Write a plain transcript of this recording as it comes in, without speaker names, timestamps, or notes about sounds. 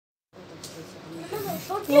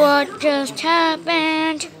What just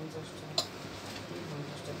happened?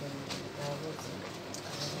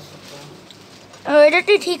 এটা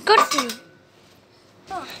তুই ঠিক করছিস?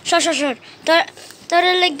 Sure.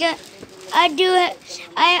 Like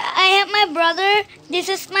I have my brother. This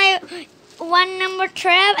is my 1 number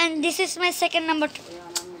trap, and this is my 2nd number.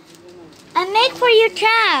 I make for you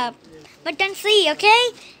trap, but don't see, okay?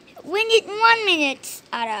 We need 1 minute.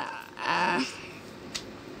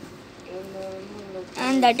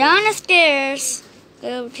 And the downstairs.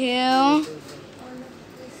 Go to.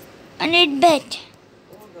 I need bed.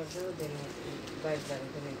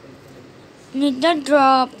 Need the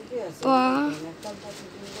drop.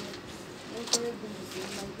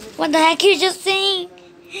 What the heck you just saying?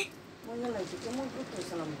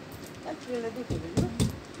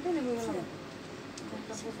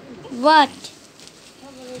 What?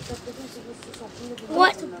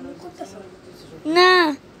 What? Nah.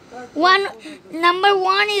 Number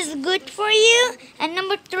 1 is good for you, and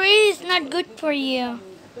number 3 is not good for you.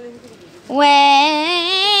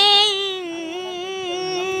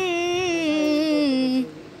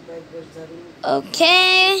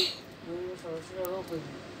 Okay.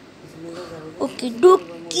 Okay,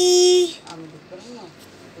 dookie.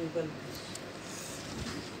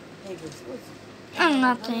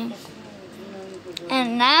 Nothing. And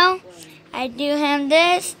now I do have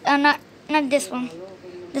this. Not this one.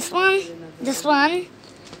 This one.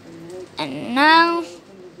 And now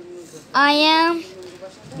I am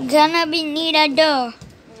gonna need a door.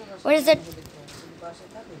 Where is it?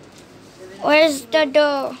 Where's the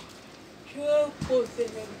door?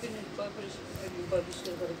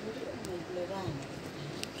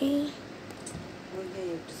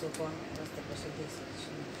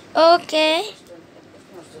 Okay.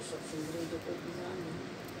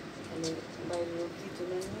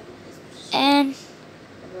 And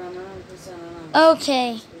okay.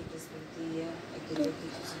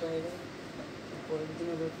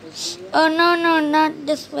 Oh no, not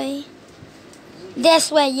this way. This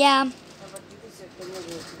way, yeah.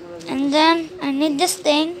 And then I need this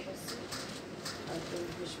thing.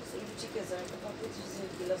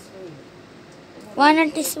 Why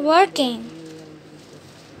not this working?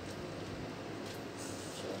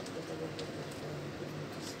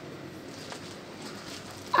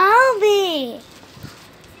 Albie!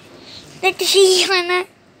 Let's see, Hannah.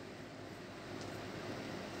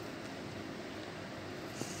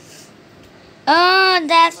 Oh,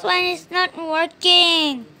 that's why it's not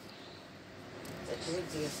working.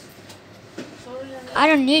 I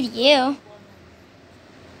don't need you.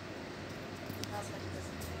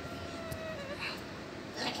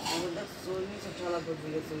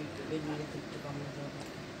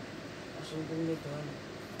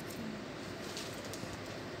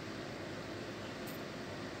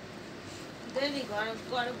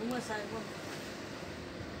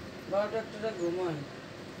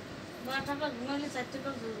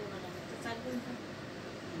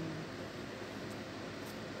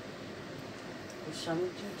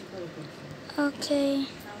 Okay.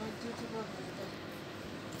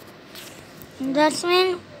 That's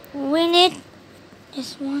when we need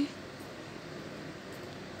this one.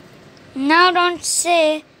 Now don't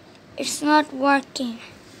say it's not working.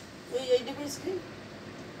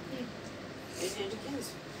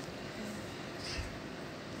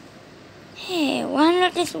 Hey, why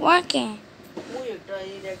not this working?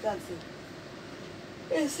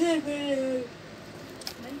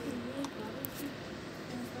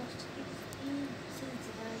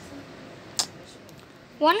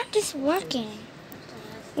 Why not this working?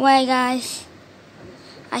 Wait, guys.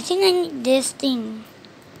 I think I need this thing.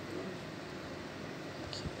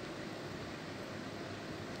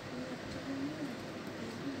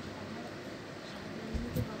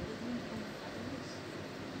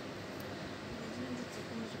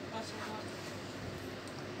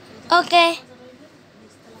 Okay.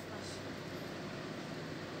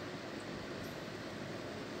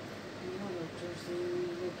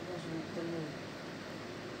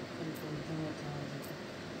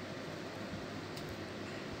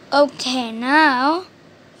 Okay, now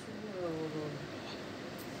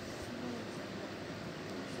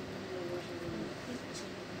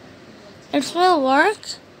it will work.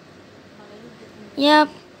 Yep,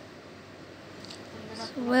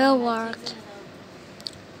 it will work.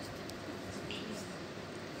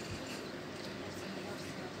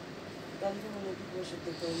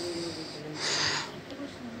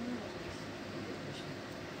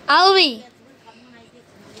 Albie,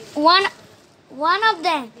 one of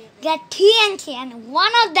them get TNT and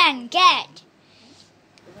one of them get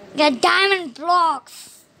diamond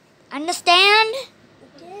blocks. Understand?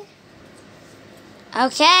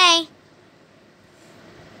 Okay.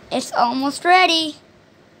 It's almost ready.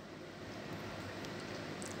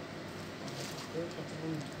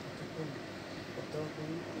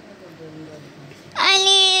 I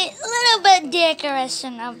need a little bit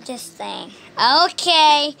decoration of this thing.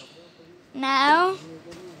 Okay. Now,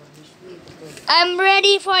 I'm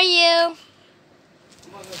ready for you.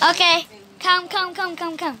 Okay. Come.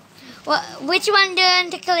 Well, which one do you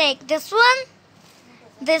want to click? This one?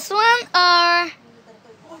 This one or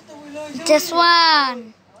this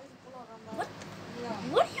one?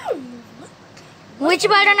 What are you? Which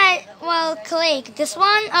button I will click? This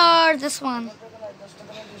one or this one?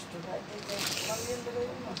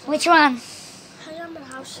 Which one?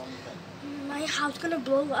 My house gonna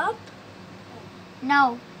blow up?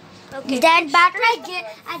 No. Okay. That button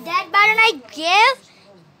I give,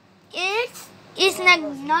 it is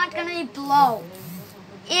not gonna blow.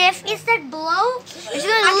 If it's that blow, it's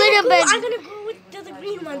gonna little bit. I'm gonna go with the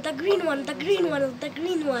green one. The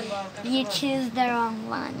green one. You choose the wrong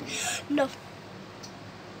one. No.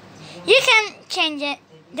 You can change it.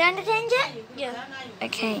 Do you want to change it? Yeah.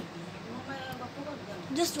 Okay.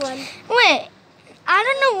 This one. Wait. I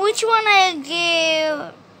don't know which one I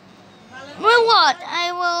give. Well, what?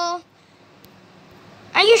 I will.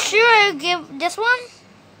 Are you sure I'll give this one?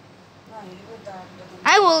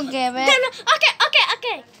 I will give it. Then,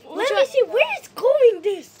 okay. Let me see where it's going.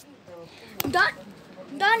 This.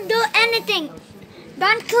 Don't do anything.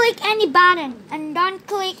 Don't click any button and don't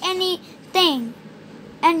click anything.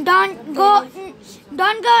 And don't go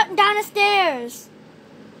down the stairs.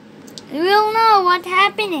 You will know what's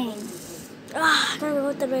happening. I'm gonna go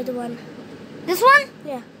with the red one. This one?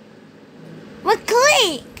 Yeah. What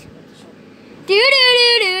click?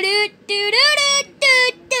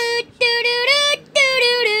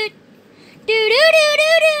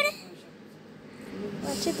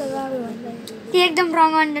 Let's check the wrong one. ये एकदम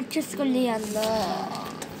wrong one choose कर लिया अल्लाह